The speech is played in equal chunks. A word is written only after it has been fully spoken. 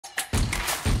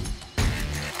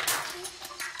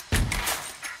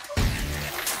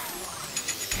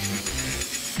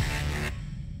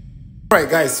Alright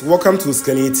guys, welcome to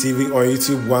OSIKANI TV on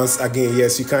YouTube once again.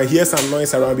 Yes, you can hear some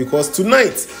noise around because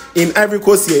tonight in Ivory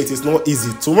Coast here, it is not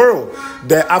easy. Tomorrow,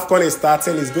 the AFCON is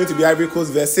starting. It's going to be Ivory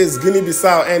Coast versus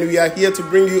Guinea-Bissau, and we are here to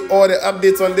bring you all the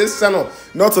updates on this channel.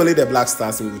 Not only the Black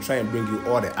Stars, we will try and bring you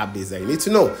all the updates that you need to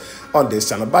know on this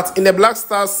channel. But in the Black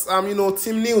Stars,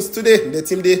 team news today, the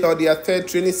team they held their third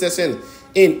training session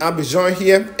in Abidjan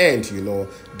here, and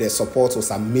the support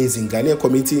was amazing. Ghanaian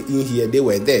community in here, they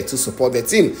were there to support the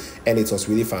team, and it was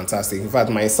really fantastic. In fact,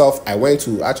 myself, I went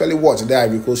to actually watch the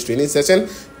Ivory Coast training session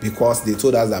because they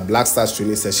told us that Black Stars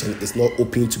training session is not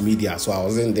open to media, so I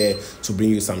wasn't there to bring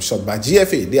you some shot. But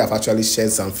GFA, they have actually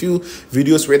shared some few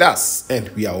videos with us, and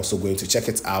we are also going to check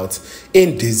it out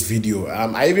in this video.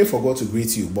 I even forgot to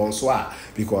greet you, bonsoir,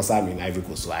 because I'm in Ivory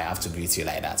Coast, so I have to greet you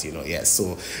like that, yes.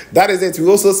 So that is it. We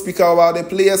also speak about the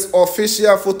players'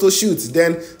 official photo shoot.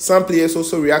 Then some players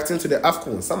also reacting to the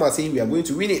AFCON. Some are saying we are going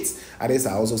to win it. Others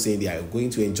are also saying they are going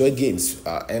to enjoy games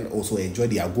and also enjoy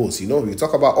their goals. We'll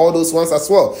talk about all those ones as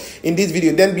well in this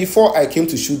video. Then before I came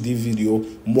to shoot this video,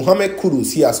 Mohamed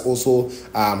Kudus, he has also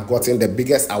gotten the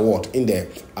biggest award in the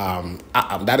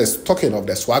that is talking of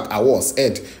the swag awards,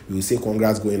 and we will say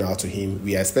congrats going out to him.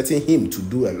 We are expecting him to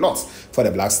do a lot for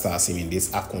the Black Stars team in this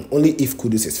AFCON, only if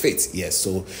Kudus is fit. Yes,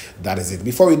 so that is it.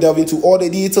 Before we delve into all the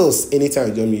details, anytime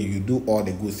you join me, you do all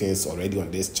the good things already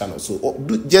on this channel, so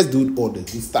just do all the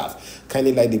good stuff.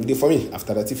 Kindly like the video for me.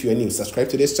 After that, if you are new, subscribe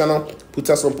to this channel, put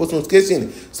us on post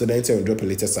notification, so that anytime we drop a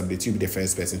latest update, you'll be the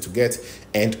first person to get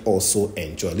and also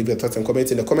enjoy. Leave your thoughts and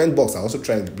comments in the comment box. I also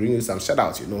try to bring you some shout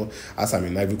outs. As I'm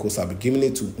in Ivory Coast, I'll be giving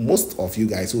it to most of you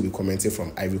guys who will be commenting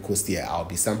from Ivory Coast here. I'll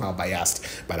be somehow biased,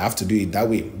 but I have to do it that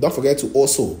way. Don't forget to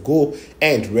also go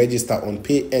and register on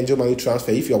Pay Angel Money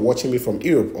Transfer. If you're watching me from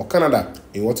Europe or Canada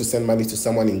and you want to send money to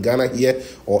someone in Ghana here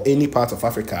or any part of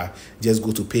Africa, just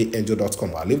go to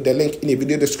payangel.com. I'll leave the link in the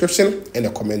video description and the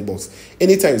comment box.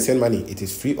 Anytime you send money, it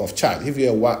is free of charge. If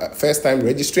you're first time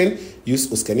registering, use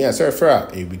OSIKANI as a referral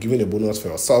and you'll be given a bonus for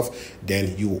yourself.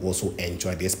 Then you will also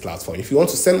enjoy this platform. If you want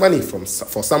to send money for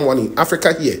someone in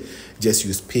Africa here, just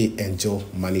use Pay Angel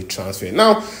Money Transfer.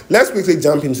 Now, let's quickly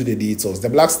jump into the details. The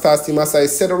Black Stars team, as I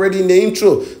said already in the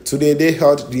intro, today they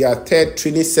held their third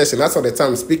training session. That's all the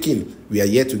time speaking. We are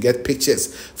yet to get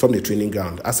pictures from the training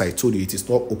ground. As I told you, it is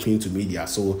not open to media,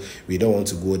 so we don't want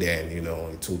to go there and,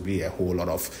 it will be a whole lot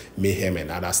of mayhem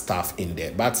and other stuff in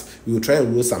there. But we will try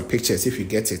and roll some pictures if you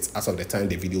get it. As of the time,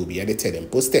 the video will be edited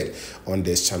and posted on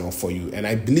this channel for you. And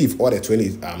I believe all the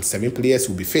 27 players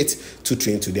will be fit to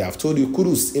train today. I've told you,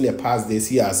 Kudus, in the past days,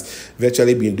 he has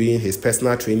virtually been doing his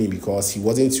personal training because he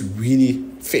wasn't really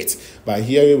fit. But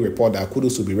hearing report that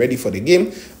Kudus will be ready for the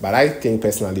game, but I think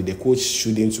personally the coach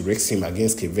shouldn't risk him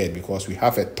against Cape Verde because we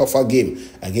have a tougher game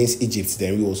against Egypt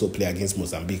than we also play against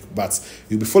Mozambique. But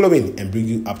we'll be following and bring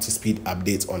you up to speed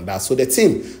updates on that. So the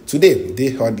team today, they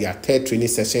held their third training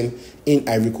session in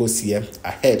Ivory Coast here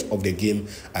ahead of the game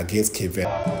against Cape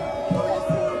Verde.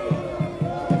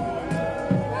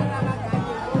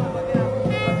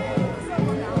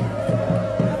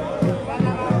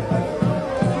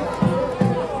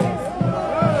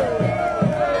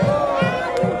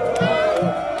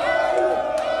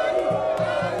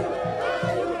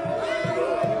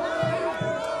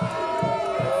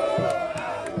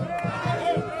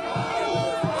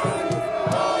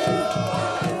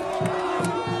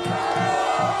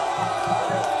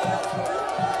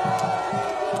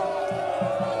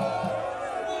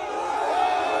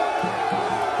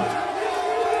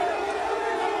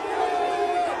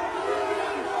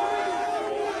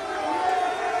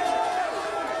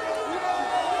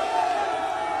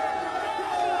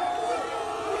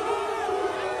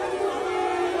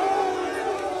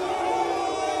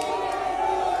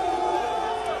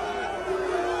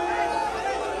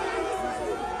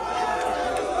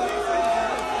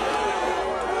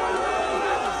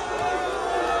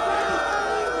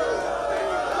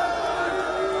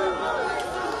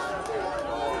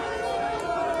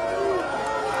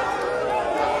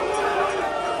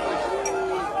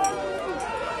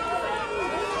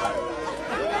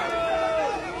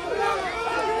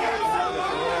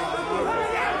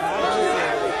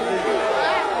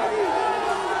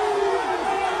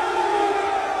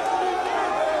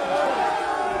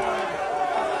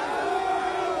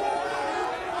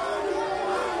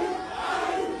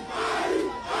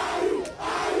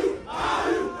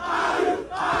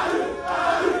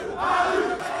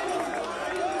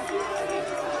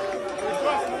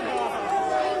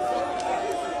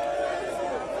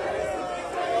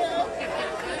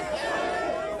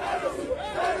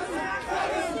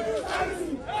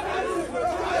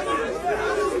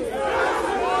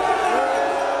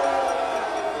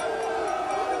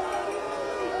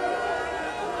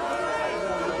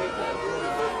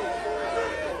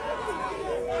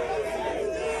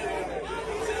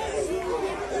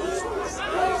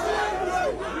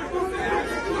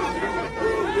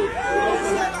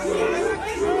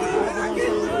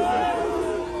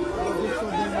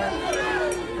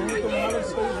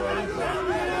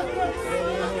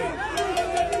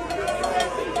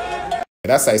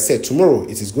 And as I said, tomorrow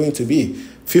it is going to be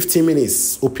 15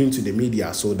 minutes open to the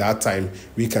media. So that time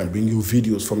we can bring you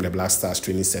videos from the Black Stars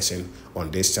training session on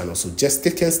this channel. So just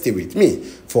stay and stay with me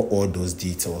for all those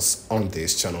details on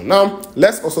this channel. Now,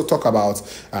 let's also talk about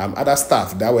other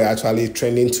stuff that were actually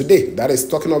trending today. That is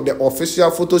talking of the official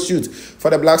photo shoot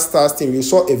for the Black Stars team. You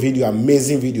saw a video,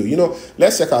 amazing video. You know,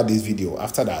 let's check out this video.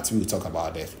 After that, we will talk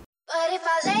about it. But if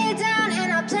I lay down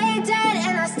and I play dead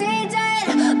and I stay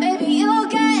dead, maybe you'll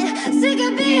get sick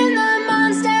of being the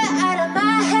monster out of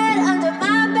my head, under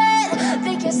my bed.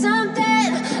 Think you're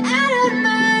something out of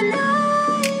my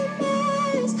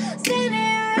nightmares,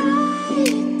 standing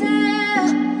right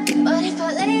there. But if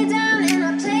I lay down and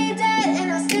I play dead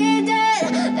and I stay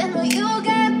dead, then will you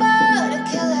get bored of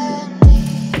killing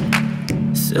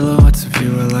me? Silhouettes of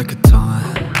you are like a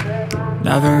taunt.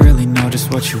 Never really know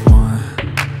just what you want.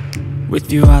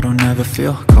 With you, I don't ever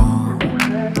feel calm.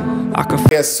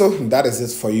 Yes, so that is it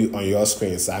for you on your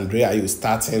screens. Andre Ayew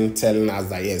starting telling us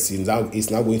that yes, he's now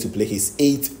going to play his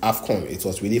 8th AFCON. It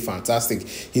was really fantastic.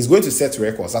 He's going to set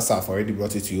records. As I've already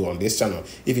brought it to you on this channel.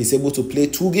 If he's able to play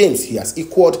 2 games, he has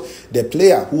equaled the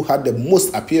player who had the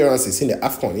most appearances in the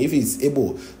AFCON. If he's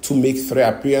able to make 3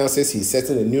 appearances, he's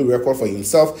setting a new record for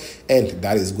himself, and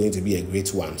that is going to be a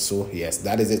great one. So yes,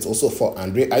 that is it also for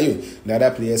Andre Ayew. The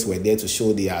other players were there to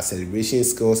show their celebration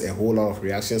skills. A whole lot of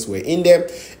reactions were in there,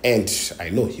 and I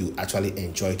know you actually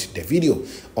enjoyed the video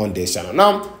on this channel.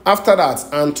 Now, after that,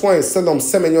 Antoine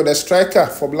Semenyo, the striker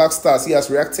for Black Stars, he has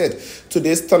reacted to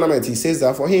this tournament. He says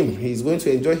that for him, he's going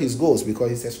to enjoy his goals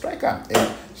because he's a striker.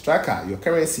 And striker, your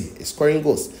currency is scoring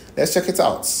goals. Let's check it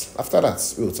out. After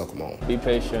that, we'll talk more. Be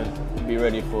patient, be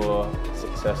ready for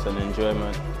success and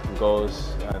enjoyment,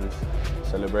 goals and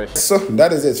celebration. So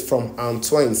that is it from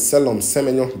Antoine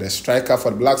Semenyo, the striker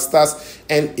for the Black Stars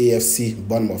and AFC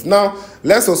Bournemouth. Now,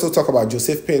 let's also talk about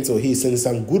Joseph Pinto. He's in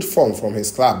some good form from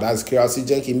his club. That's KRC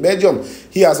Genk in Belgium.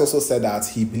 He has also said that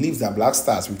he believes that Black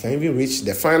Stars, we can even reach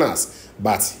the finals,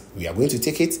 but we are going to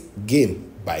take it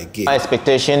game by game. My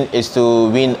expectation is to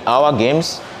win our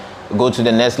games, go to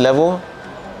the next level,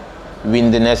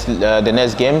 win the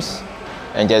next games,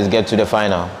 and just get to the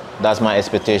final. That's my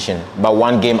expectation, but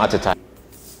 1 game at a time.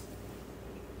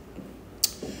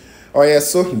 Oh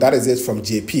yes, so that is it from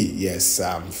JP. Yes,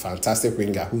 fantastic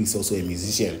winger who is also a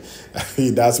musician.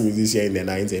 He does musician in the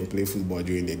night and play football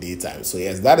during the daytime. So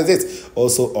yes, that is it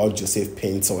also on Joseph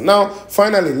Pinto. Now,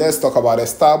 finally, let's talk about the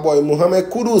star boy Mohamed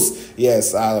Kudus.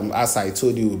 Yes, as I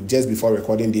told you just before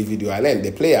recording this video, I learned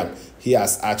the player he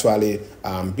has actually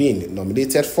been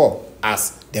nominated for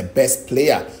as the best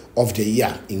player of the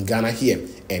year in Ghana here,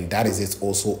 and that is it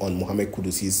also on Mohamed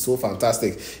Kudus. He's so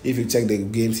fantastic. If you check the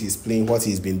games he's playing, what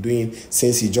he's been doing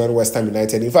since he joined West Ham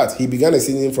United. In fact, he began the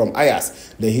season from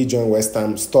Ajax, then he joined West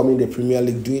Ham, storming the Premier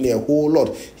League, doing a whole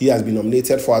lot. He has been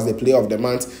nominated for as the player of the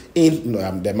month in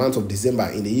the month of December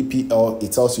in the EPL.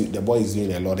 It tells you the boy is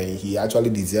doing a lot, and he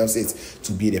actually deserves it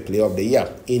to be the player of the year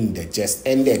in the just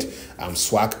ended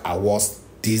SWAG Awards.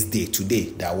 This day, today,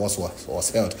 that was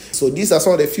held. So these are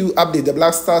some of the few updates. The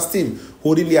Black Stars team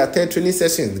holding their 10th training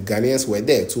sessions. The Ghanaians were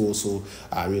there to also,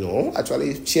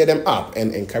 actually cheer them up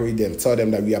and encourage them. Tell them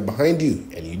that we are behind you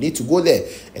and you need to go there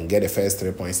and get the first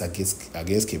 3 points against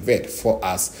Cape Verde for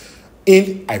us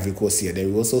in Ivory Coast here.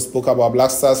 Then we also spoke about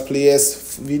Black Stars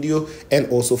players video and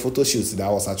also photo shoots that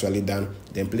was actually done.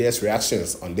 Then players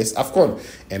reactions on this AFCON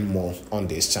and more on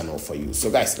this channel for you.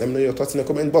 So guys, let me know your thoughts in the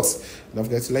comment box. Don't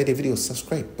forget to like the video,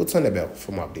 subscribe, put on the bell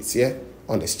for more updates here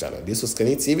on this channel. This was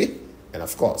OSIKANI TV, and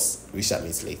of course, we shall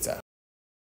meet later.